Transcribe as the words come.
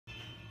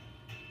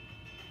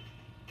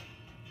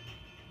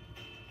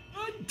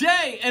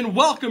day and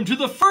welcome to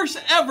the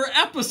first ever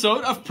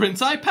episode of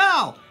Prince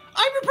iPal.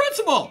 I'm your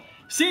principal.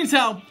 Seeing as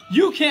how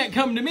you can't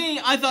come to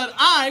me, I thought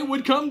I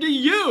would come to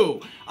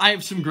you. I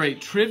have some great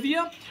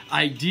trivia,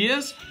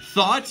 ideas,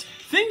 thoughts,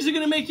 things that are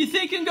going to make you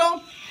think and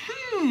go,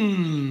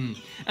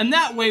 And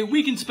that way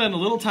we can spend a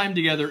little time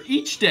together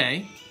each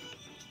day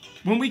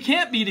when we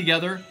can't be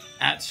together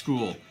at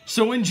school.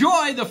 So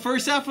enjoy the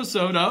first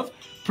episode of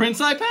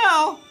Prince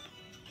iPal.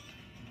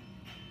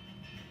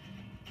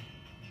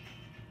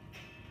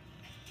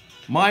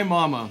 My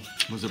mama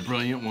was a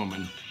brilliant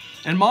woman,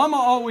 and mama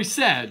always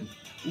said,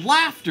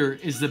 laughter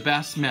is the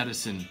best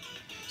medicine.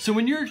 So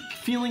when you're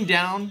feeling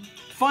down,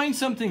 find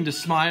something to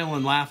smile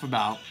and laugh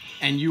about,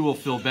 and you will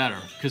feel better,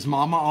 because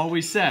mama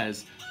always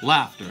says,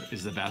 laughter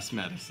is the best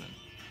medicine.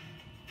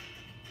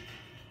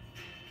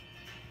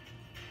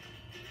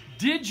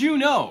 Did you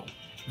know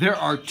there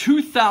are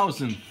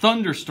 2,000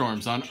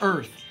 thunderstorms on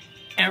Earth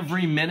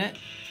every minute?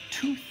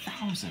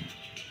 2,000.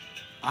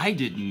 I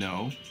didn't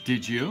know,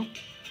 did you?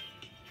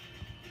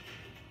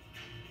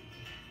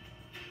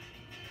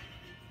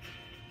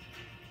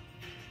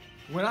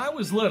 When I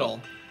was little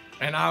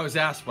and I was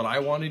asked what I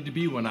wanted to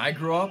be when I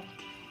grew up,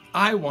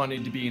 I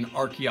wanted to be an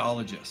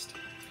archaeologist.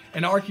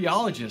 An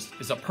archaeologist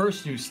is a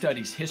person who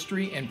studies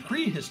history and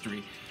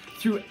prehistory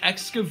through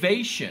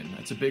excavation,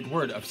 that's a big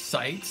word, of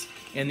sites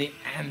and the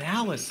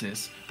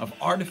analysis of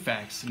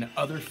artifacts and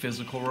other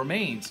physical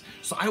remains.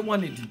 So I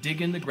wanted to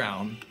dig in the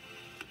ground,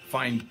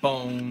 find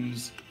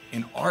bones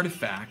and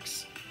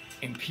artifacts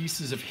and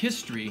pieces of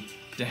history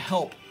to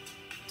help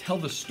tell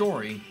the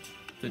story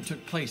that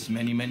took place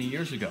many, many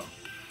years ago.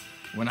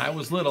 When I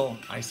was little,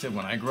 I said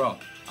when I grow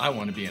up, I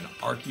want to be an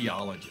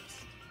archaeologist.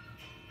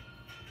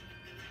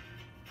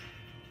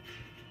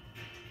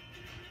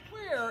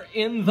 Where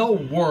in the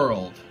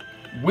world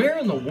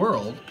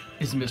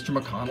is Mr.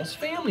 McConnell's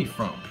family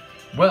from?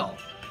 Well,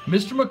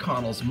 Mr.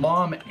 McConnell's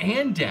mom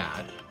and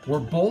dad were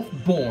both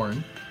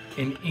born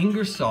in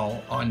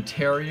Ingersoll,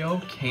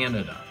 Ontario,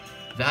 Canada.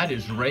 That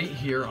is right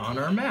here on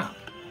our map.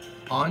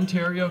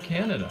 Ontario,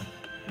 Canada.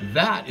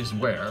 That is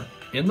where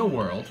in the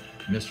world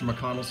Mr.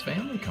 McConnell's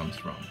family comes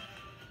from.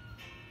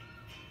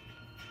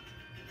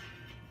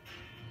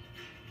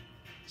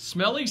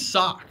 Smelly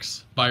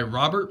Socks by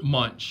Robert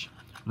Munsch.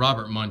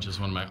 Robert Munsch is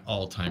one of my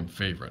all-time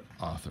favorite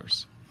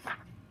authors.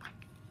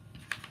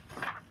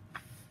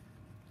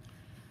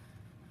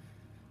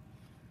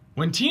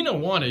 When Tina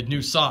wanted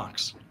new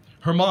socks,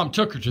 her mom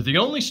took her to the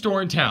only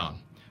store in town.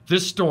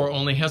 This store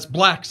only has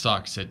black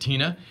socks, said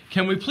Tina.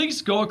 Can we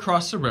please go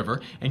across the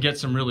river and get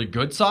some really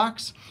good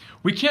socks?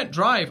 We can't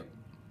drive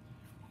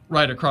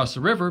right across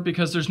the river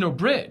because there's no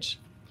bridge,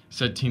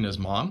 said Tina's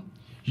mom.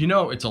 You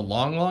know, it's a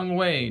long, long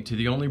way to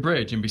the only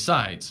bridge, and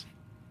besides,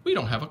 we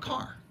don't have a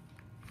car.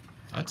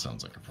 That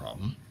sounds like a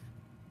problem.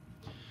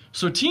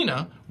 So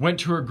Tina went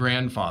to her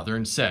grandfather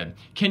and said,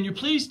 can you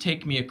please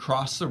take me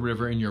across the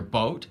river in your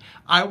boat?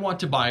 I want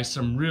to buy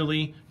some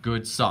really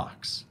good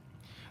socks.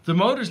 The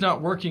motor's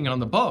not working on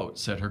the boat,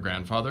 said her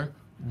grandfather.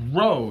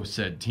 Row,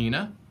 said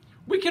Tina.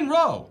 We can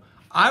row.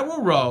 I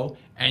will row,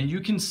 and you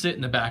can sit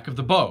in the back of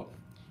the boat.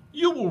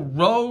 You will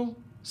row,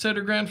 said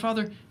her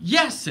grandfather.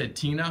 Yes, said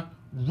Tina.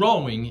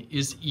 Rowing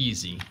is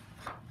easy.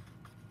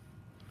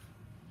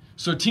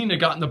 So Tina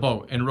got in the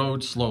boat and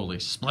rowed slowly.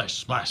 Splash,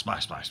 splash,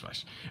 splash, splash,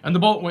 splash. And the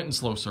boat went in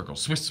slow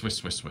circles. Swish, swish,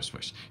 swish, swish,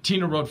 swish.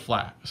 Tina rowed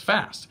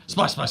fast.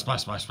 Splash, splash,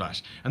 splash, splash,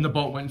 splash. And the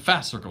boat went in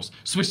fast circles.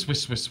 Swish,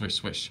 swish, swish, swish,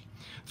 swish.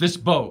 This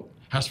boat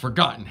has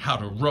forgotten how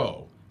to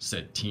row,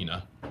 said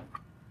Tina.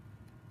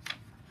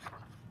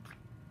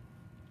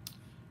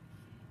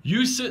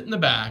 You sit in the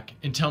back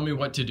and tell me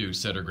what to do,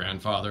 said her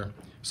grandfather.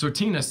 So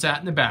Tina sat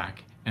in the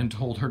back and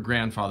told her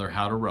grandfather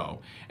how to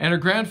row. And her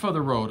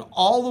grandfather rowed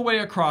all the way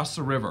across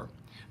the river.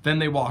 Then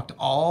they walked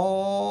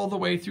all the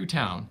way through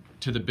town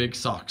to the big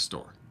sock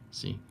store.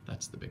 See,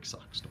 that's the big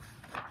sock store.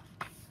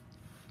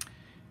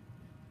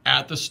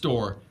 At the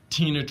store,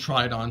 Tina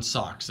tried on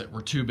socks that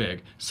were too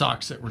big,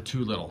 socks that were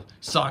too little,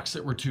 socks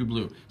that were too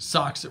blue,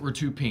 socks that were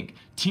too pink.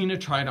 Tina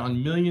tried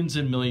on millions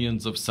and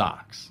millions of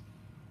socks.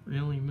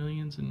 Really,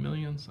 millions and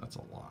millions? That's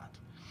a lot.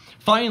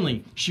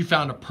 Finally, she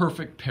found a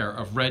perfect pair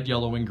of red,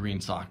 yellow, and green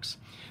socks.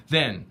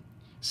 Then,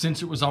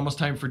 since it was almost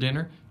time for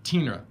dinner,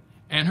 Tina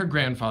and her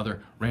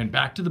grandfather ran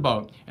back to the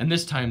boat, and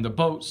this time the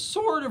boat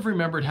sort of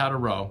remembered how to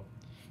row.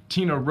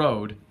 Tina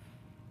rowed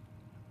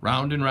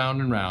round and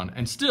round and round,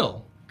 and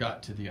still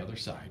got to the other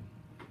side.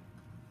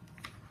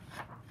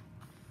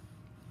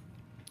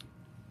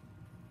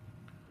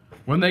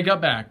 When they got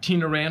back,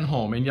 Tina ran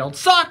home and yelled,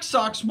 socks,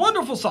 socks,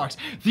 wonderful socks.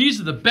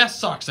 These are the best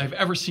socks I've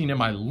ever seen in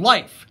my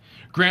life.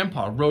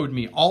 Grandpa rowed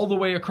me all the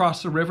way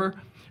across the river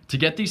to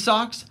get these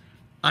socks.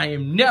 I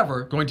am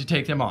never going to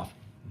take them off.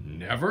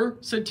 Never,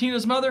 said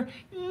Tina's mother.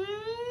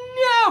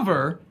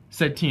 Never,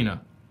 said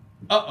Tina.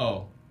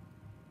 Uh-oh,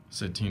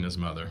 said Tina's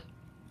mother.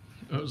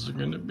 Those are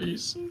going to be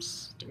some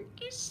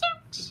stinky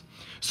socks.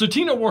 So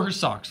Tina wore her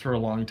socks for a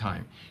long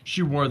time.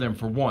 She wore them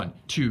for 1,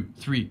 2,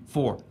 3,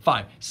 4,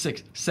 5,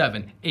 6,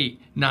 7,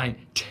 8,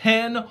 9,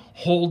 10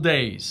 whole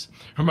days.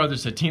 Her mother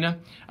said, Tina,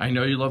 I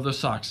know you love those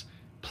socks,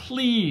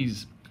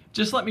 Please,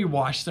 just let me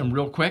wash them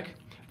real quick.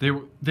 They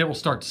will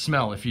start to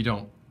smell if you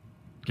don't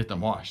get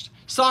them washed.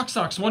 Socks,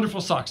 socks, wonderful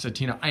socks, said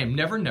Tina. I am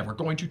never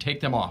going to take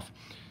them off.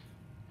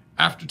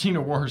 After Tina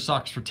wore her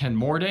socks for 10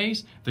 more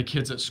days, the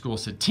kids at school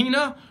said,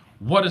 Tina,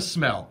 what a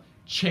smell.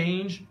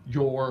 Change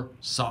your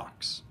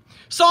socks.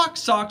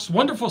 Socks, socks,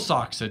 wonderful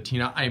socks, said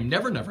Tina. I am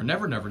never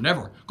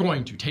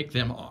going to take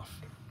them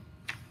off.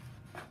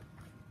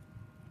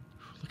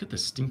 Look at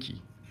this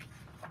stinky.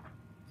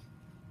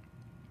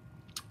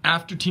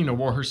 After Tina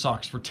wore her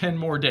socks for 10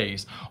 more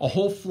days, a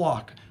whole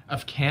flock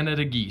of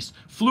Canada geese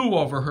flew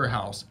over her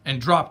house and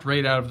dropped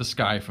right out of the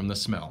sky from the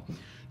smell.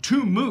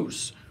 2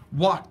 moose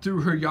walked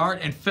through her yard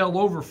and fell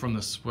over from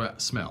the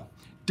smell.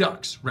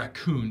 Ducks,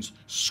 raccoons,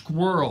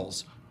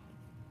 squirrels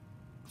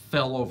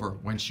fell over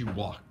when she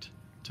walked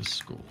to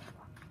school.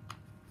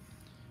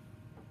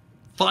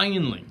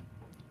 Finally,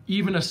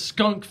 even a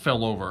skunk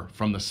fell over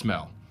from the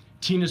smell.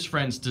 Tina's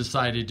friends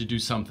decided to do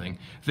something.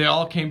 They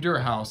all came to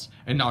her house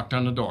and knocked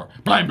on the door.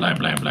 Blam, blam,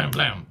 blam, blam,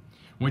 blam.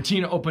 When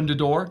Tina opened the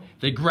door,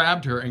 they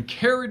grabbed her and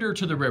carried her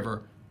to the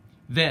river.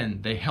 Then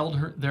they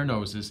held their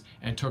noses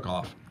and took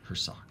off her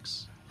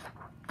socks.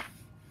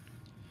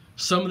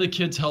 Some of the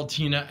kids held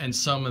Tina and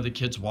some of the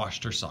kids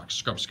washed her socks.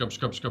 Scrub, scrub,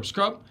 scrub, scrub,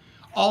 scrub.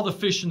 All the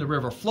fish in the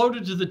river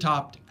floated to the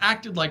top,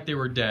 acted like they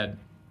were dead.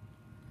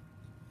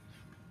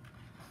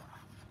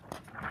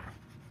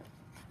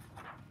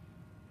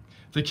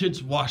 The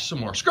kids washed some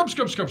more. Scrub,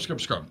 scrub, scrub,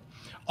 scrub, scrub.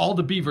 All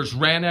the beavers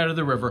ran out of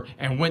the river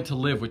and went to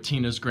live with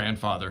Tina's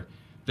grandfather.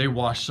 They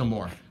washed some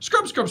more.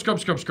 Scrub, scrub, scrub,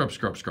 scrub, scrub,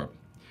 scrub, scrub.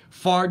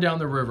 Far down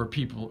the river,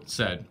 people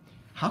said,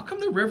 how come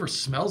the river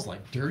smells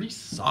like dirty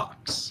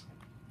socks?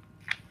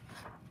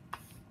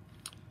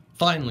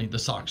 Finally, the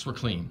socks were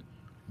clean.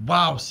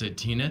 Wow, said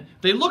Tina.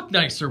 They look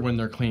nicer when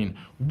they're clean.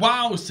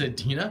 Wow, said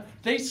Tina.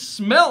 They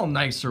smell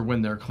nicer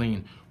when they're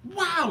clean.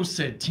 Wow,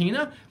 said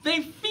Tina.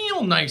 They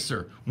feel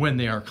nicer when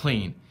they are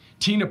clean.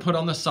 Tina put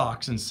on the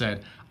socks and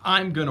said,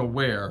 I'm gonna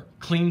wear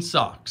clean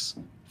socks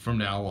from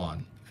now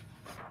on.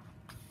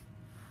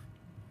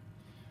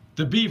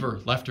 The beaver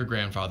left her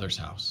grandfather's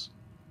house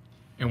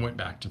and went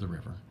back to the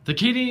river. The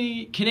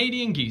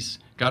Canadian geese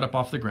got up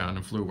off the ground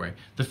and flew away.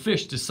 The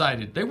fish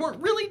decided they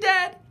weren't really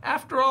dead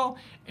after all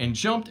and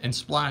jumped and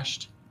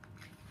splashed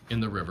in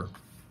the river.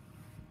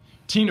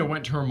 Tina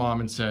went to her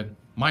mom and said,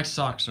 my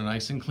socks are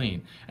nice and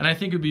clean, and I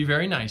think it would be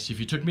very nice if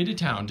you took me to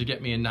town to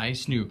get me a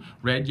nice new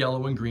red,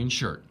 yellow, and green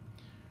shirt.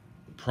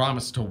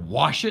 Promise to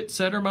wash it,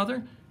 said her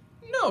mother.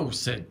 No,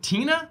 said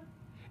Tina.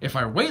 If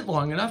I wait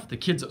long enough, the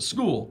kids at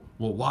school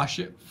will wash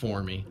it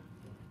for me.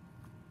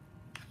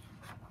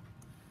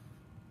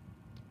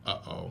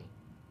 Uh-oh.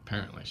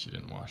 Apparently she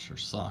didn't wash her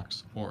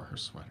socks or her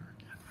sweater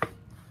again.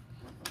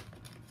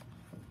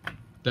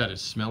 That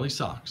is Smelly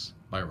Socks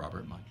by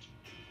Robert Munsch.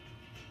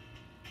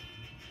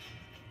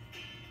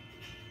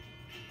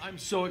 I'm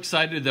so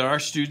excited that our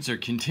students are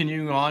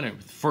continuing on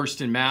with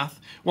first in math.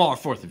 Well, our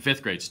 4th and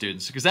 5th grade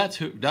students, because that's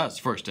who does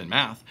first in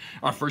math.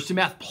 Our first in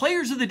math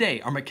players of the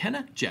day are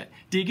McKenna, Jet,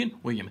 Deegan,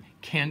 William,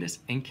 Candace,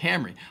 and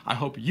Camry. I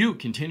hope you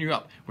continue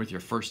up with your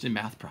first in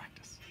math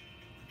practice.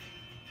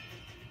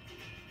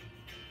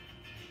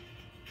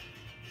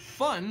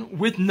 Fun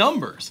with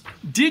numbers.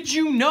 Did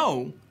you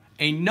know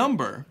a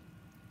number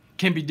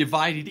can be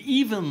divided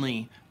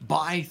evenly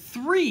by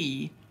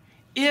 3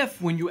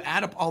 if, when you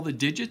add up all the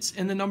digits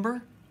in the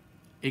number,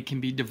 it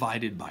can be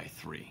divided by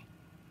 3?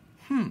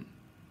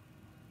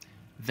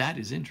 That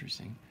is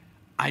interesting.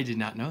 I did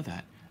not know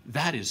that.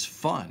 That is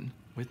fun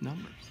with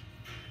numbers.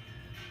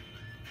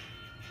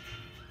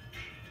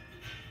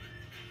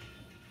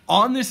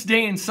 On this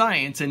day in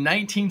science in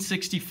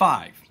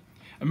 1965,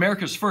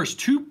 America's first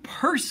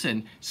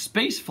 2-person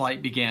space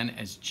flight began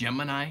as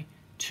Gemini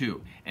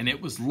 2, and it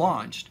was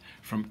launched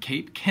from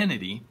Cape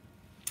Kennedy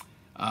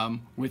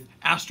with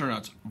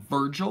astronauts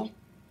Virgil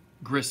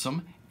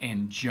Grissom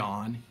and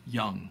John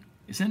Young.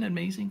 Isn't that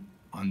amazing?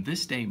 On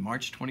this day,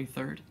 March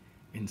 23rd,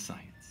 in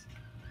science.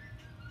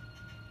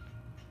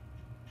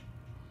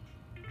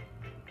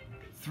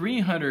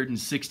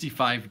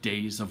 365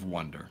 Days of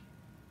Wonder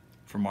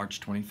for March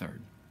 23rd.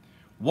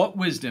 What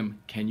wisdom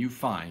can you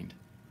find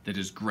that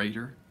is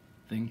greater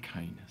than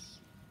kindness?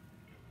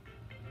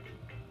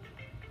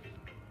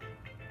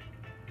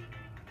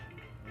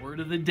 Word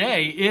of the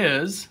day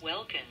is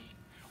welcome.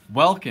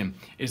 Welcome.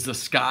 Is the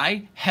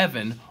sky,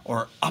 heaven,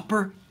 or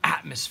upper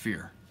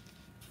atmosphere?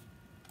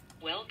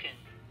 Welcome.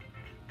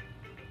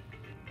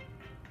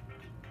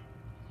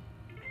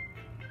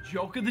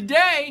 Joke of the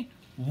day.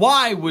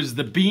 Why was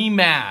the bee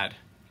mad?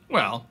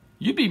 Well,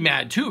 you'd be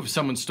mad too if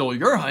someone stole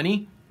your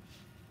honey.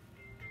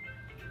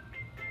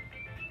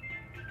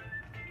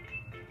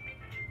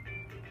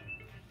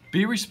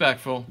 Be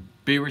respectful,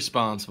 be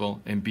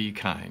responsible, and be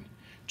kind.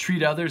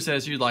 Treat others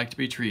as you'd like to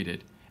be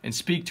treated, and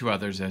speak to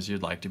others as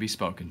you'd like to be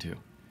spoken to.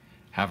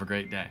 Have a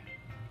great day.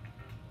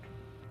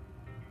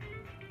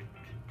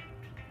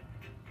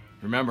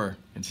 Remember,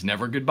 it's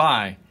never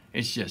goodbye,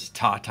 it's just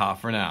ta-ta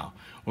for now.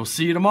 We'll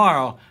see you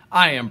tomorrow.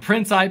 I am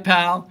Prince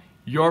iPal,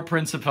 your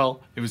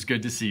principal. It was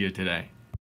good to see you today.